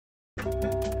I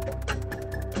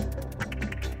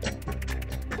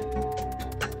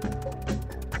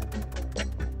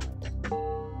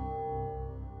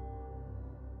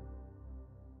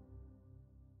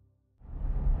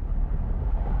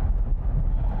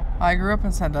grew up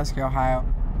in Sandusky, Ohio.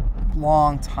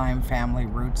 Long-time family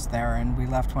roots there, and we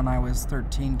left when I was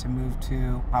 13 to move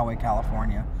to Poway,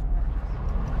 California.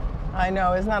 I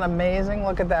know, isn't that amazing?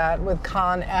 Look at that with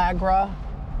ConAgra.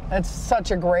 That's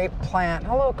such a great plant.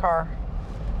 Hello, car.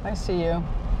 I see you.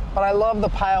 But I love the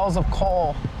piles of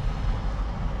coal.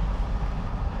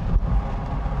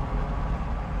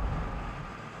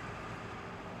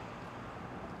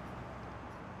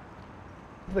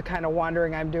 The kind of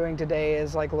wandering I'm doing today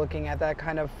is like looking at that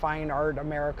kind of fine art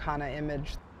Americana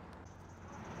image.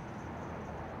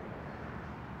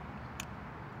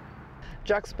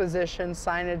 Juxtaposition,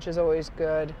 signage is always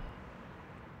good.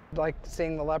 Like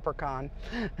seeing the leprechaun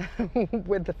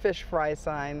with the fish fry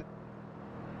sign.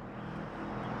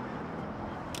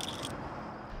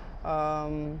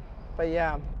 But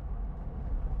yeah.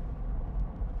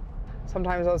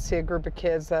 Sometimes I'll see a group of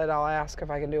kids that I'll ask if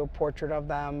I can do a portrait of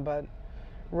them, but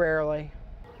rarely.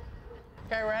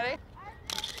 Okay, ready?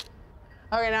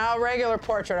 Okay, now a regular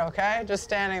portrait, okay? Just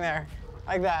standing there.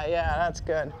 Like that, yeah, that's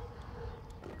good.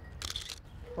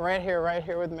 Right here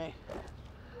with me.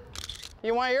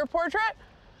 You want your portrait?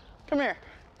 Come here.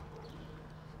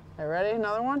 Okay, ready?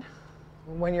 Another one?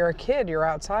 When you're a kid, you're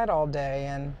outside all day,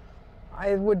 and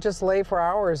I would just lay for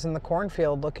hours in the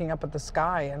cornfield looking up at the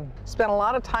sky and spend a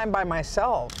lot of time by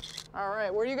myself. All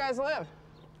right, where do you guys live?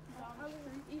 I live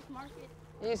in East Market.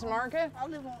 East Market? I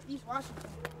live on East Washington.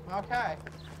 Okay.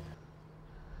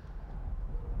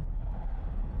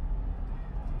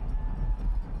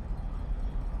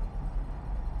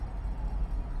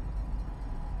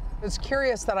 It's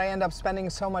curious that I end up spending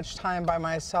so much time by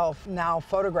myself now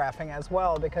photographing as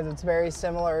well, because it's very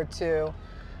similar to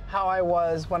how I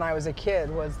was when I was a kid.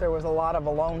 There was a lot of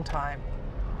alone time.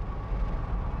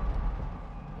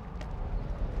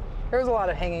 There was a lot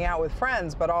of hanging out with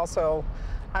friends, but also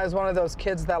I was one of those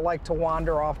kids that liked to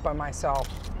wander off by myself.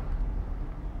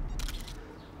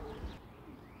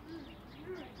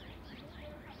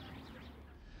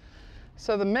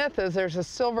 So the myth is there's a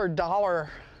silver dollar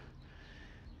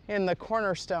in the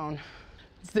cornerstone.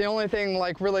 It's the only thing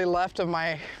like really left of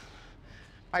my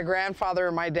grandfather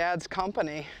and my dad's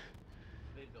company.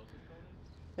 They built this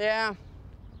building? Yeah.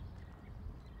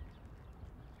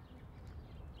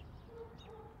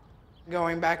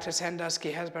 Going back to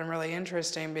Sandusky has been really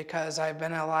interesting because I've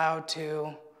been allowed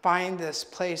to find this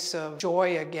place of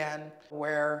joy again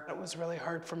where it was really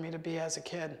hard for me to be as a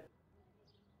kid.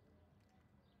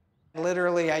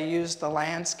 Literally, I used the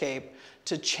landscape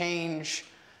to change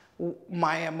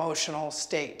my emotional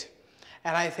state.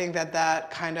 And I think that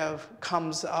that kind of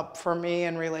comes up for me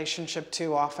in relationship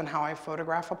to often how I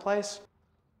photograph a place.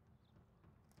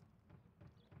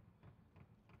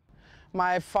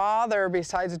 My father,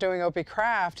 besides doing Opie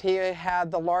craft, he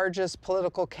had the largest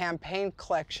political campaign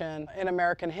collection in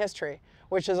American history,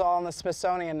 which is all in the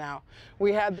Smithsonian now.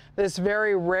 We had this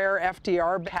very rare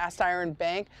FDR cast iron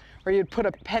bank where you'd put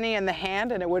a penny in the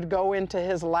hand and it would go into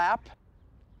his lap.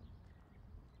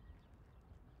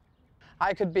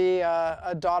 I could be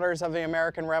a Daughters of the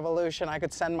American Revolution. I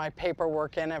could send my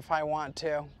paperwork in if I want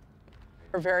to.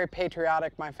 We're very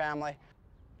patriotic, my family.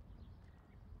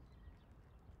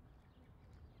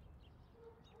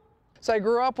 So I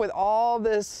grew up with all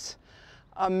this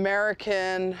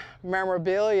American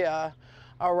memorabilia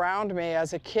around me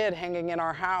as a kid hanging in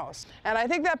our house. And I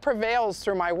think that prevails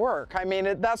through my work. I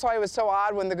mean, that's why it was so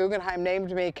odd when the Guggenheim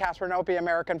named me Catherine Opie,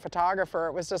 American photographer.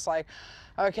 It was just like,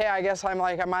 okay, I guess I'm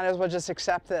like, I might as well just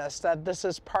accept this, that this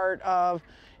is part of,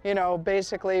 you know,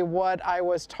 basically what I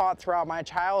was taught throughout my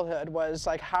childhood was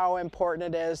like how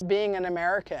important it is being an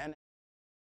American.